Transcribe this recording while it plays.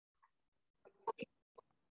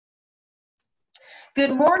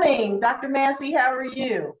Good morning, Dr. Massey. How are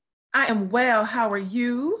you? I am well. How are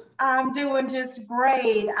you? I'm doing just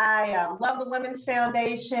great. I love the Women's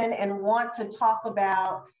Foundation and want to talk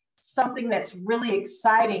about something that's really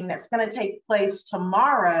exciting that's going to take place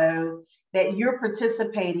tomorrow that you're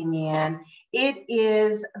participating in. It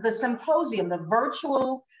is the symposium, the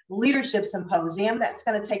virtual leadership symposium that's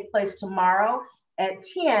going to take place tomorrow at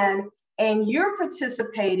 10, and you're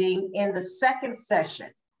participating in the second session.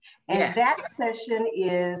 And Yes. That session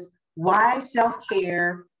is why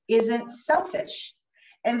self-care isn't selfish.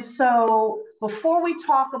 And so before we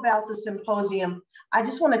talk about the symposium, I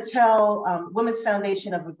just want to tell Women's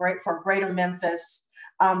Foundation for Greater Memphis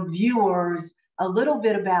viewers a little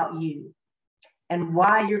bit about you and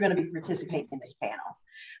why you're going to be participating in this panel.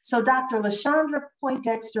 So Dr. LaShaunda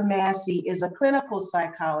Poindexter Massey is a clinical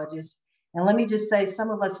psychologist. And let me just say, some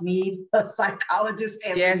of us need a psychologist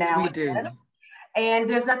every now and then. And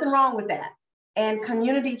there's nothing wrong with that. And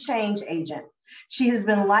community change agent. She has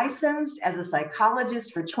been licensed as a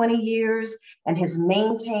psychologist for 20 years and has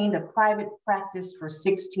maintained a private practice for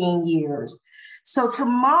 16 years. So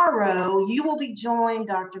tomorrow you will be joined,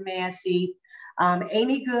 Dr. Massey,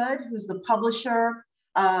 Amy Good, who's the publisher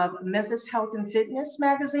of Memphis Health and Fitness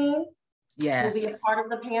magazine. Yes. Will be a part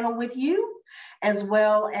of the panel with you, as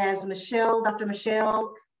well as Dr.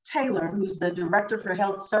 Michelle Taylor, who's the Director for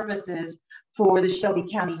Health Services for the Shelby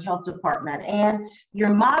County Health Department. And your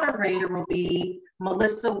moderator will be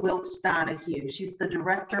Melissa Wilkes Donahue. She's the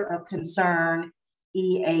Director of Concern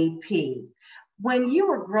EAP. When you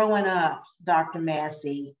were growing up, Dr.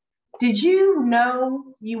 Massey, did you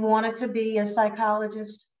know you wanted to be a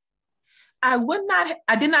psychologist? I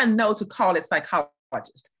did not know to call it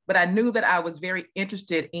psychologist, but I knew that I was very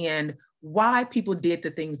interested in why people did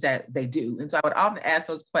the things that they do. And so I would often ask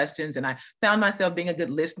those questions, and I found myself being a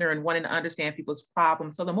good listener and wanting to understand people's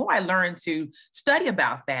problems. So the more I learned to study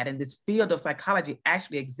about that, and this field of psychology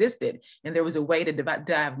actually existed, and there was a way to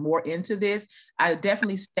dive more into this, I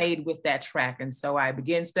definitely stayed with that track. And so I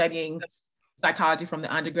began studying psychology from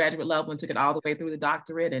the undergraduate level and took it all the way through the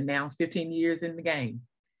doctorate, and now 15 years in the game.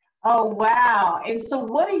 Oh, wow. And so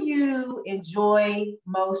what do you enjoy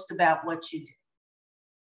most about what you do?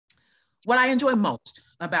 What I enjoy most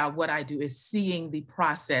about what I do is seeing the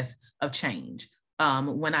process of change.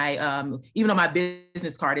 When I, even on my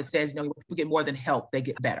business card, it says, when people get more than help, they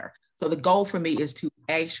get better. So the goal for me is to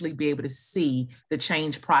actually be able to see the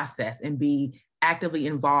change process and be actively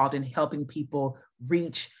involved in helping people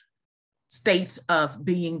reach states of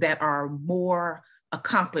being that are more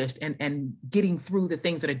accomplished and getting through the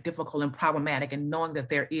things that are difficult and problematic and knowing that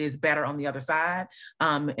there is better on the other side.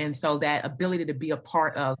 And so that ability to be a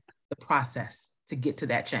part of the process to get to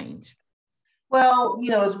that change. Well,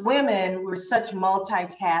 as women, we're such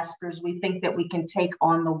multitaskers. We think that we can take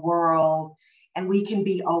on the world and we can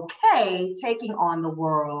be okay taking on the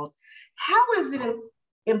world. How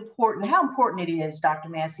important it is, Dr.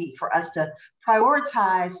 Massey, for us to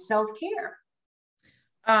prioritize self-care?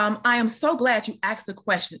 I am so glad you asked the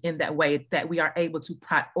question in that way, that we are able to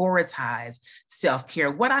prioritize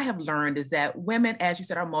self-care. What I have learned is that women, as you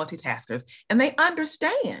said, are multitaskers, and they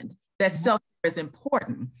understand that self-care is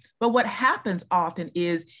important. But what happens often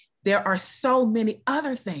is there are so many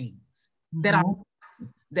other things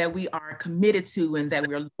that we are committed to and that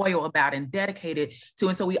we're loyal about and dedicated to.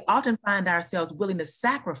 And so we often find ourselves willing to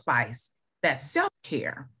sacrifice that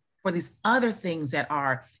self-care for these other things that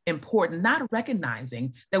are important, not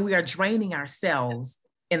recognizing that we are draining ourselves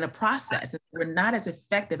in the process. We're not as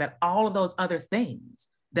effective at all of those other things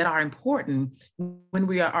that are important when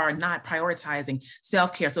we are not prioritizing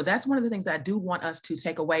self-care. So that's one of the things I do want us to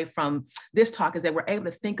take away from this talk, is that we're able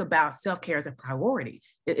to think about self-care as a priority.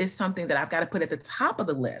 It is something that I've got to put at the top of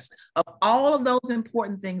the list of all of those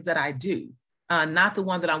important things that I do, not the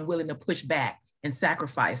one that I'm willing to push back and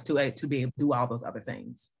sacrifice to be able to do all those other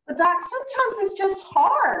things. But Doc, sometimes it's just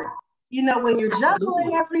hard. When you're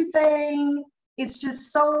juggling everything, it's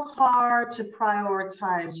just so hard to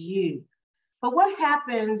prioritize you. But what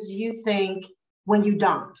happens, you think, when you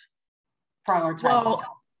don't prioritize yourself?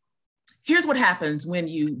 Here's what happens when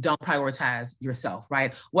you don't prioritize yourself,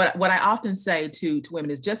 right? What I often say to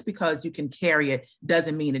women is, just because you can carry it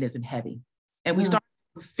doesn't mean it isn't heavy. And we start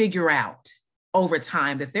to figure out over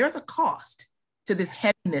time that there's a cost to this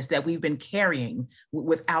heaviness that we've been carrying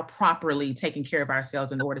without properly taking care of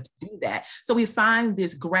ourselves in order to do that. So we find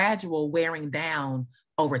this gradual wearing down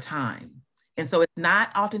over time. And so it's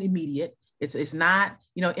not often immediate. It's not,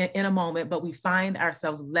 in a moment, but we find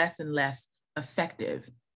ourselves less and less effective.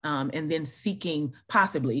 And then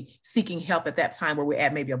possibly seeking help at that time where we're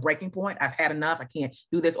at maybe a breaking point. I've had enough, I can't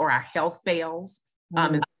do this, or our health fails.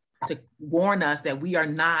 And to warn us that we are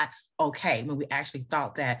not okay when we actually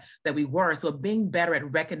thought that we were. So being better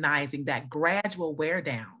at recognizing that gradual wear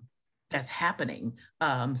down that's happening,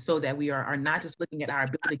 so that we are not just looking at our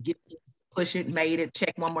ability to get it, push it, made it,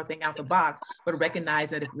 check one more thing out the box, but recognize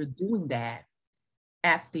that if we're doing that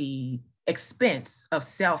at the expense of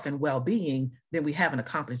self and well-being, then we haven't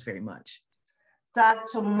accomplished very much. Doc,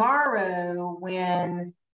 tomorrow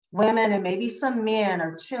when women and maybe some men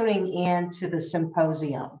are tuning in to the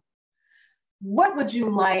symposium, what would you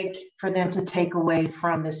like for them to take away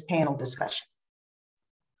from this panel discussion?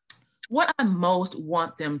 What I most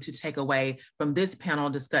want them to take away from this panel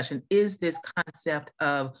discussion is this concept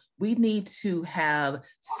of we need to have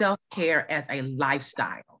self-care as a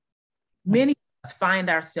lifestyle. Many of us find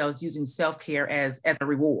ourselves using self-care as a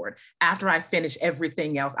reward. After I finish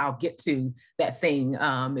everything else, I'll get to that thing.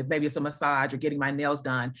 If maybe it's a massage or getting my nails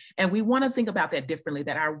done. And we want to think about that differently,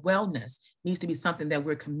 that our wellness needs to be something that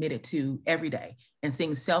we're committed to every day, and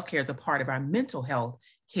seeing self-care as a part of our mental health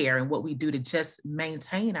care and what we do to just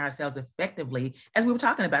maintain ourselves effectively, as we were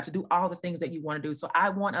talking about, to do all the things that you want to do. So I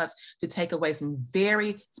want us to take away some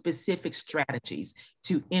very specific strategies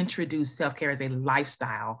to introduce self-care as a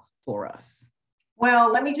lifestyle for us.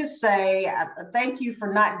 Well, let me just say thank you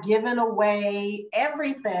for not giving away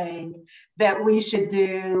everything that we should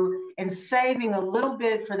do and saving a little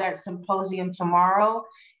bit for that symposium tomorrow.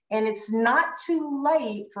 And it's not too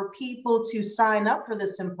late for people to sign up for the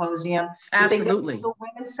symposium. Absolutely. The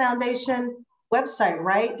Women's Foundation website,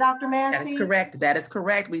 right, Dr. Massey? That is correct. That is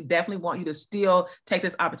correct. We definitely want you to still take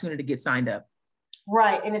this opportunity to get signed up.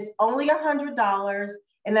 Right. And it's only $100.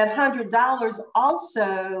 And that $100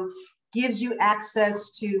 also gives you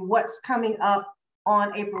access to what's coming up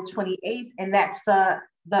on April 28th. And that's the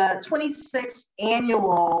 26th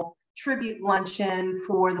annual tribute luncheon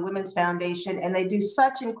for the Women's Foundation, and they do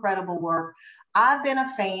such incredible work. I've been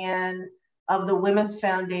a fan of the Women's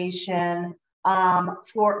Foundation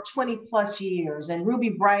for 20 plus years, and Ruby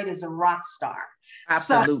Bright is a rock star.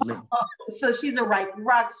 Absolutely. So she's a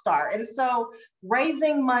rock star. And so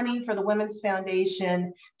raising money for the Women's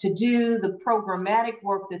Foundation to do the programmatic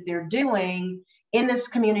work that they're doing in this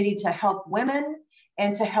community to help women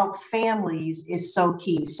and to help families is so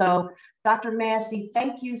key. So Dr. Massey,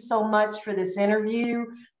 thank you so much for this interview.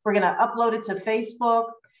 We're going to upload it to Facebook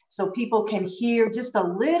so people can hear just a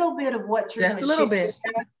little bit of what you're going to share.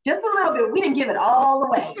 Just a little bit. We didn't give it all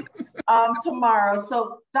away tomorrow.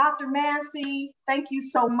 So Dr. Massey, thank you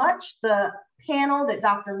so much. The panel that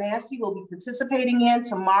Dr. Massey will be participating in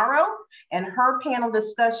tomorrow, and her panel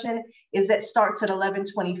discussion starts at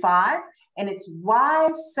 11:25, and it's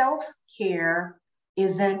why self-care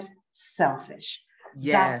isn't selfish.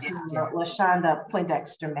 Yes. Dr. LaShaunda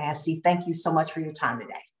Poindexter Massey, thank you so much for your time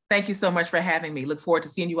today. Thank you so much for having me. Look forward to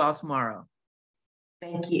seeing you all tomorrow.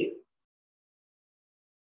 Thank you.